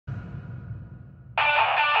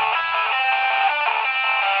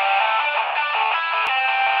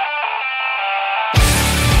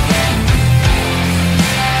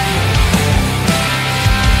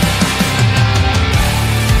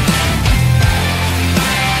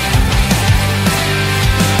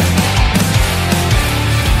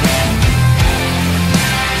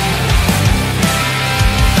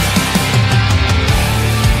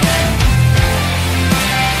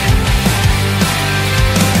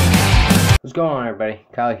What's going on, everybody?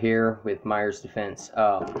 Kyle here with Myers Defense.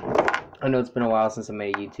 I know it's been a while since I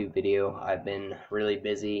made a YouTube video. I've been really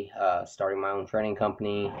busy starting my own training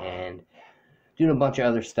company and doing a bunch of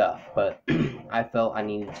other stuff, but I felt I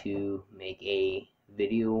needed to make a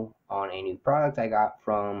video on a new product I got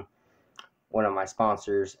from one of my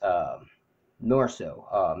sponsors,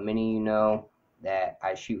 Norsso. Many of you know that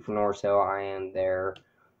I shoot for Norsso. I am their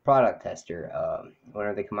product tester.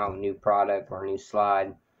 Whenever they come out with a new product or a new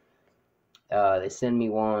slide, they send me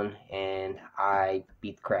one and I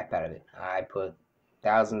beat the crap out of it. I put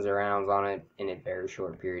thousands of rounds on it in a very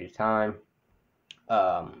short period of time.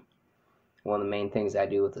 One of the main things I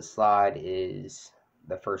do with the slide is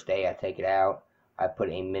the first day I take it out, I put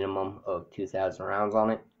a minimum of 2,000 rounds on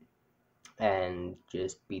it and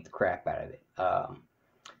just beat the crap out of it.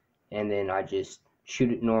 And then I just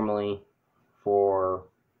shoot it normally for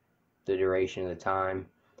the duration of the time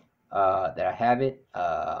that I have it,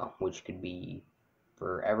 which could be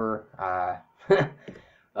forever.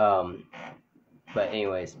 But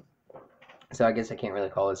anyways, so I guess I can't really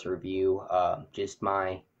call this a review, just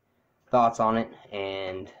my thoughts on it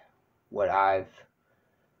and what I've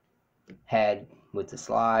had with the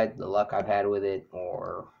slide, the luck I've had with it,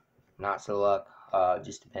 or not so luck,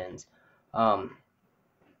 just depends. And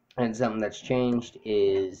something that's changed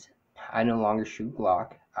is I no longer shoot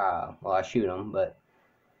Glock. Well, I shoot them, but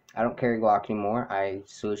I don't carry Glock anymore. I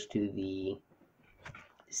switched to the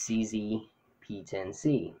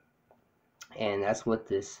czp10c, and that's what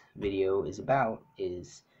this video is about,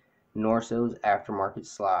 is Norso's aftermarket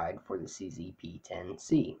slide for the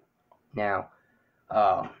czp10c. Now,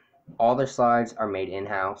 all their slides are made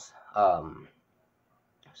in-house,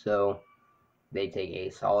 so they take a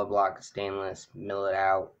solid block of stainless, mill it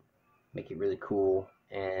out, make it really cool,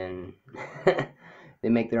 and they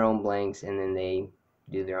make their own blanks, and then they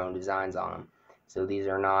do their own designs on them. So these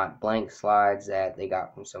are not blank slides that they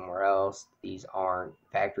got from somewhere else. These aren't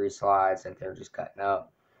factory slides that they're just cutting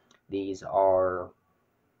up. These are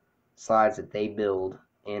slides that they build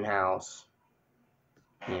in-house.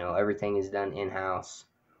 You know, everything is done in-house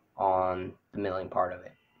on the milling part of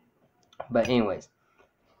it. But anyways,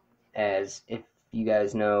 as if you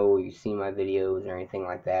guys know, or you've seen my videos or anything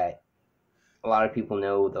like that, a lot of people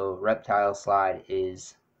know the Reptile slide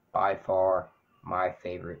is by far my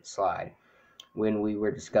favorite slide. When we were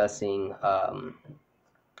discussing the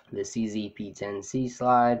czp10c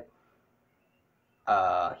slide,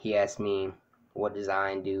 he asked me what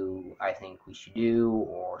design do I think we should do,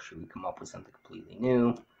 or should we come up with something completely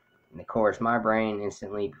new? And of course, my brain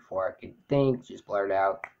instantly, before I could think, just blurted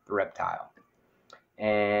out the Reptile.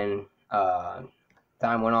 And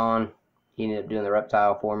time went on, he ended up doing the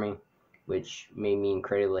Reptile for me, which made me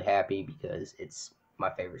incredibly happy because it's my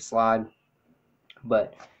favorite slide.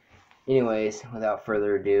 But anyways, without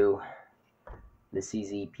further ado, the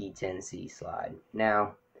czp10c slide.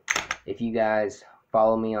 Now, if you guys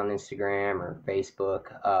follow me on Instagram or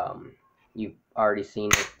Facebook, you've already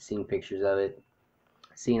seen it, seen pictures of it,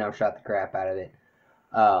 seen I've shot the crap out of it.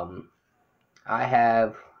 I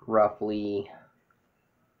have roughly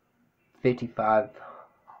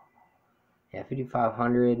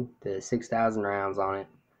 5,500 to 6,000 rounds on it.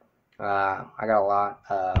 I got a lot.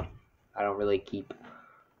 I don't really keep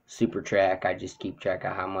super track. I just keep track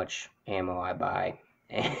of how much ammo I buy.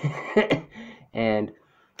 And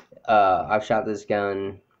I've shot this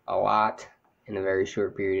gun a lot in a very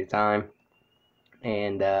short period of time.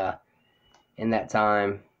 And in that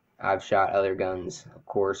time, I've shot other guns, of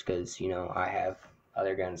course, because, you know, I have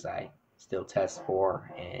other guns I still test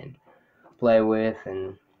for and play with,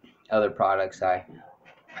 and other products I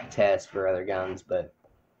test for other guns. But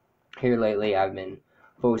here lately, I've been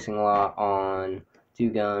focusing a lot on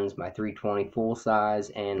two guns, my 320 full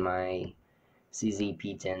size and my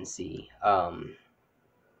czp10c.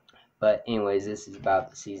 But anyways, this is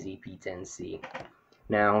about the czp10c.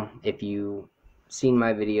 Now, if you've seen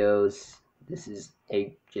my videos, this is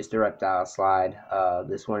just a Reptile slide.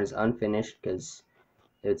 This one is unfinished because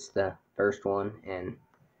it's the first one, and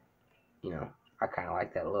you know, I kind of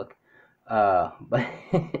like that look. But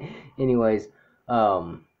anyways,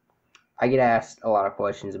 I get asked a lot of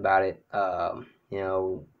questions about it. You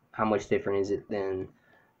know, how much different is it than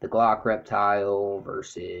the Glock Reptile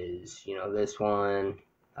versus, you know, this one?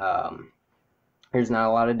 There's not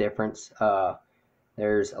a lot of difference.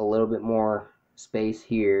 There's a little bit more space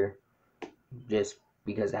here just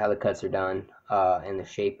because of how the cuts are done and the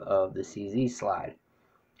shape of the CZ slide.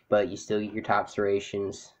 But you still get your top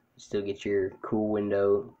serrations, you still get your cool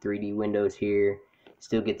window, 3D windows here,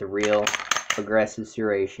 still get the real aggressive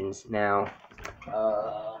serrations. Now,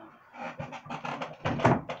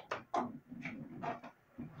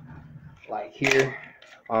 like here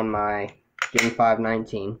on my Gen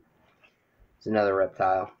 519 is another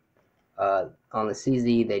reptile. On the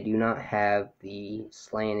CZ, they do not have the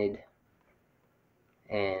slanted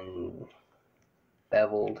and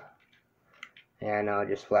beveled, and I know I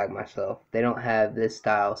just flagged myself. They don't have this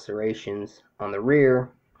style serrations on the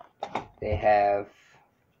rear. They have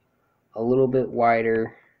a little bit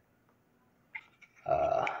wider,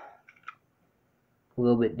 a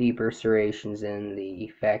little bit deeper serrations in the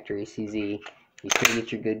factory CZ. You still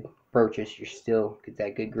get your good purchase. You still get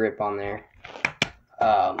that good grip on there.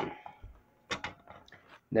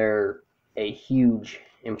 They're a huge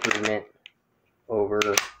improvement over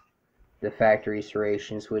the factory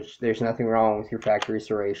serrations, which there's nothing wrong with your factory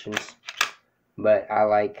serrations, but I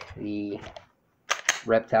like the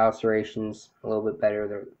reptile serrations a little bit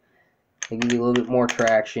better. They give you a little bit more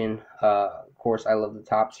traction. Of course, I love the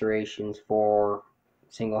top serrations for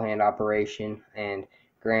single hand operation, and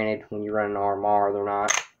granted, when you run an RMR, they're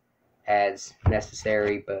not as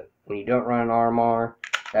necessary, but when you don't run an RMR,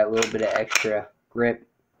 that little bit of extra grip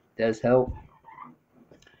does help.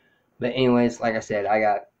 But anyways, like I said, I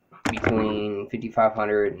got between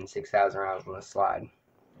 5,500 and 6,000 rounds on the slide,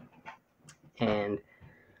 and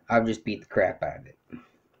I've just beat the crap out of it.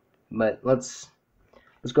 But let's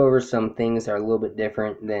go over some things that are a little bit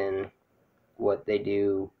different than what they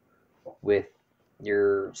do with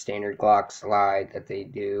your standard Glock slide that they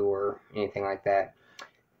do or anything like that.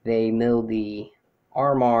 They mill the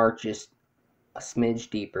RMR just a smidge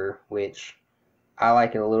deeper, which I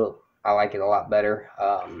like it a lot better.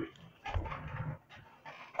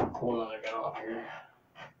 Pull another gun off here.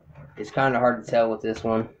 It's kind of hard to tell with this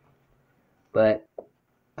one, but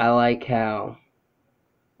I like how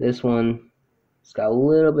this one, it's got a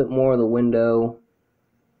little bit more of the window,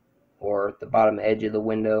 or the bottom edge of the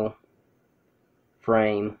window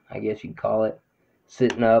frame, I guess you'd call it,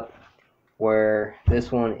 sitting up, where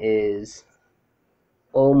this one is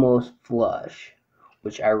almost flush,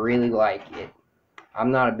 which I really like it.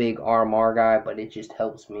 I'm not a big RMR guy, but it just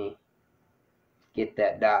helps me get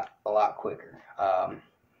that dot a lot quicker.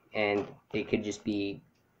 And it could just be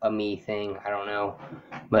a me thing, I don't know,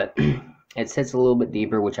 but it sits a little bit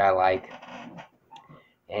deeper, which I like.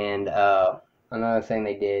 And another thing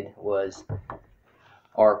they did was,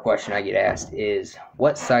 or a question I get asked is,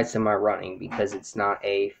 what sights am I running? Because it's not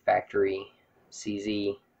a factory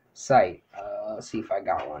CZ sight. Let's see if I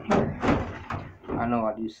got one here. I know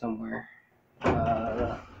I do somewhere.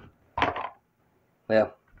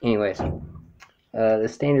 Well, anyways, the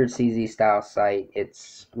standard CZ style sight,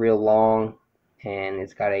 it's real long, and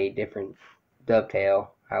it's got a different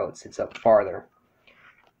dovetail, how it sits up farther.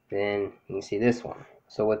 Then you can see this one.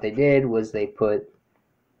 So what they did was they put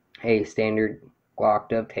a standard Glock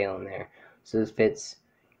dovetail in there. So this fits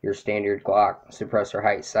your standard Glock suppressor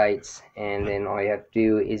height sights, and then all you have to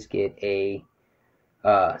do is get a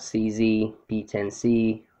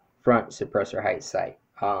czp10c front suppressor height sight,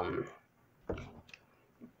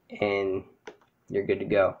 and you're good to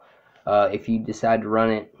go. If you decide to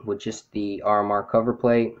run it with just the RMR cover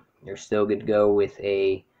plate, you're still good to go with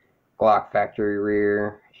a Glock factory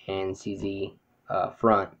rear and CZ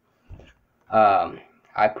front.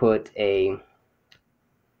 I put a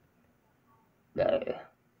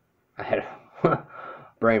I had a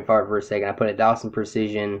brain fart for a second. I put a Dawson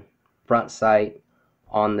Precision front sight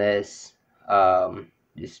on this,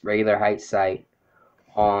 just regular height sight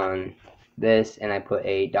on this, and I put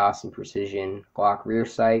a Dawson Precision Glock rear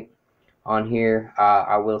sight on here.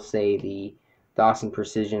 I will say the Dawson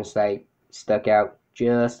Precision sight stuck out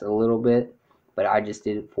just a little bit, but I just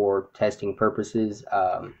did it for testing purposes.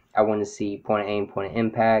 I wanted to see point of aim, point of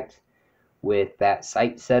impact with that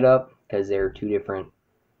sight setup, because they're two different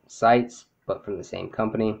sights but from the same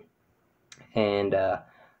company, and I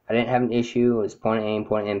didn't have an issue. It was point of aim,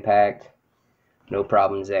 point of impact, no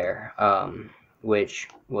problems there, which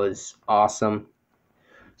was awesome.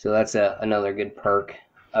 So that's another good perk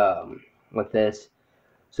with this.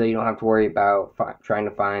 So you don't have to worry about trying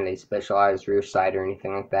to find a specialized rear sight or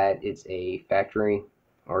anything like that. It's a factory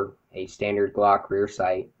or a standard Glock rear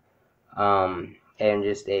sight, and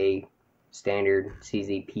just a standard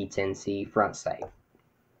czp10c front sight.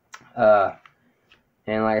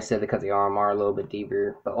 And like I said, they cut the RMR a little bit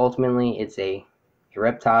deeper, but ultimately it's a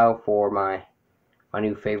reptile for my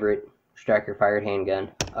new favorite striker fired handgun.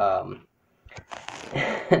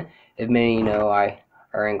 If many of you know, I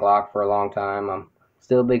ran Glock for a long time. I'm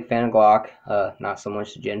still a big fan of Glock, not so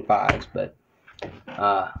much the Gen 5s, but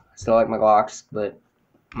I still like my Glocks, but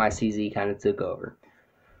my CZ kind of took over.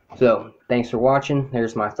 So thanks for watching.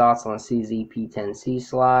 There's my thoughts on the czp10c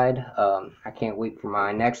slide. I can't wait for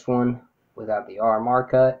my next one without the RMR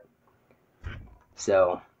cut.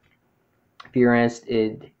 So if you're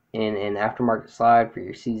interested in an aftermarket slide for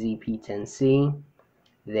your czp10c,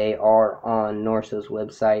 they are on Norso's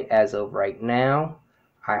website as of right now.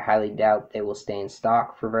 I highly doubt they will stay in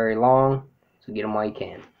stock for very long, so get them while you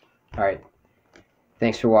can. Alright,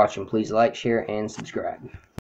 thanks for watching. Please like, share, and subscribe.